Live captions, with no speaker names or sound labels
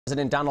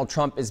President Donald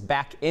Trump is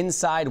back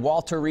inside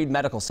Walter Reed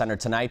Medical Center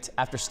tonight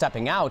after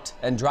stepping out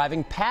and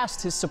driving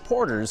past his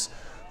supporters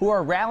who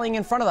are rallying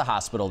in front of the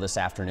hospital this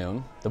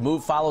afternoon. The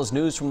move follows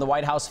news from the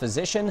White House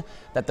physician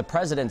that the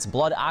president's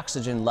blood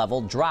oxygen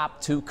level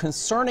dropped to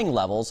concerning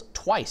levels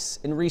twice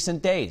in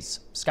recent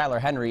days.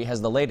 Skyler Henry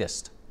has the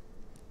latest.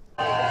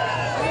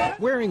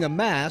 Wearing a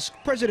mask,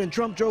 President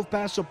Trump drove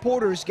past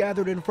supporters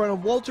gathered in front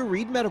of Walter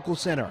Reed Medical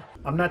Center.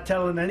 I'm not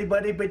telling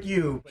anybody but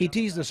you. He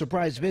teased the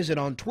surprise visit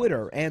on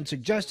Twitter and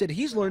suggested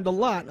he's learned a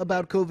lot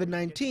about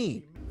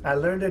COVID-19. I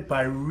learned it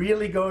by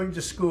really going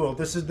to school.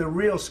 This is the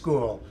real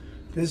school.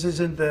 This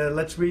isn't the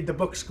let's read the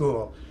book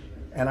school.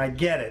 And I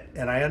get it,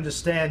 and I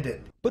understand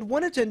it. But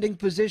one attending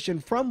physician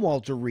from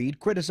Walter Reed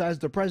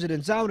criticized the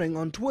president's outing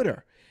on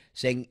Twitter,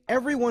 saying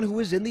everyone who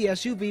was in the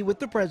SUV with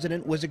the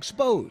president was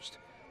exposed,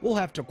 will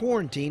have to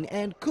quarantine,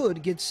 and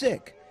could get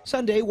sick.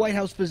 Sunday, White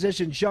House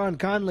physician Sean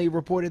Conley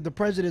reported the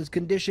president's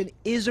condition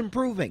is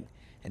improving,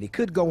 and he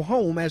could go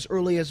home as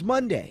early as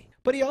Monday.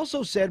 But he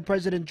also said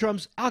President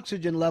Trump's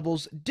oxygen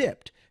levels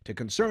dipped to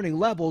concerning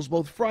levels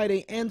both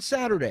Friday and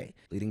Saturday,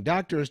 leading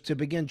doctors to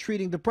begin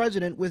treating the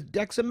president with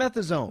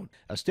dexamethasone,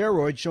 a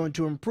steroid shown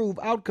to improve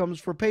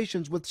outcomes for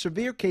patients with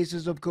severe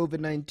cases of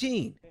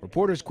COVID-19.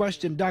 Reporters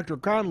questioned Dr.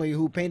 Conley,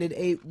 who painted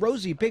a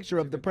rosy picture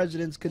of the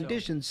president's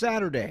condition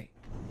Saturday.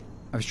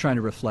 I was trying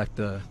to reflect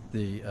the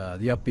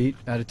upbeat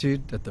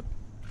attitude that the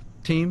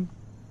team,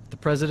 the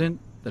president,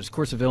 that his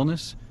course of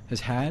illness has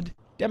had.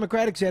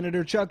 Democratic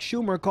Senator Chuck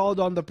Schumer called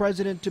on the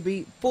president to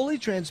be fully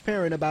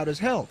transparent about his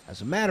health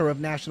as a matter of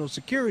national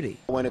security.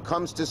 When it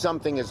comes to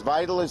something as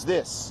vital as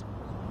this,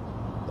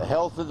 the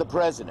health of the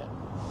president,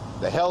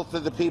 the health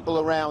of the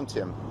people around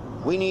him,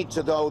 we need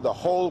to know the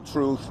whole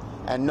truth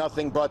and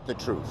nothing but the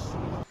truth.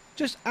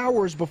 Just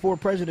hours before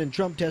President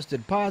Trump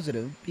tested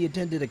positive, he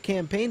attended a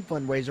campaign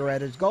fundraiser at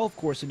his golf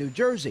course in New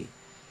Jersey.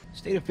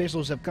 State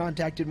officials have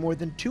contacted more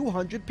than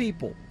 200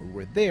 people who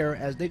were there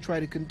as they try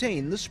to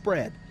contain the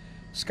spread.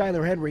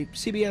 Skyler Henry,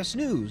 CBS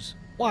News,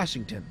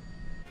 Washington.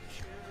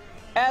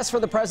 As for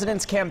the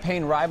president's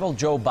campaign rival,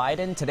 Joe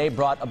Biden, today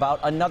brought about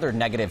another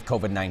negative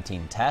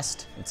COVID-19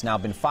 test. It's now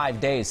been 5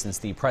 days since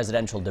the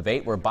presidential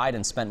debate where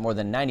Biden spent more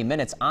than 90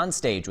 minutes on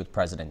stage with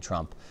President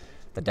Trump.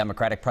 The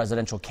Democratic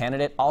presidential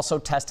candidate also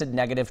tested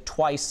negative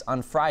twice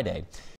on Friday.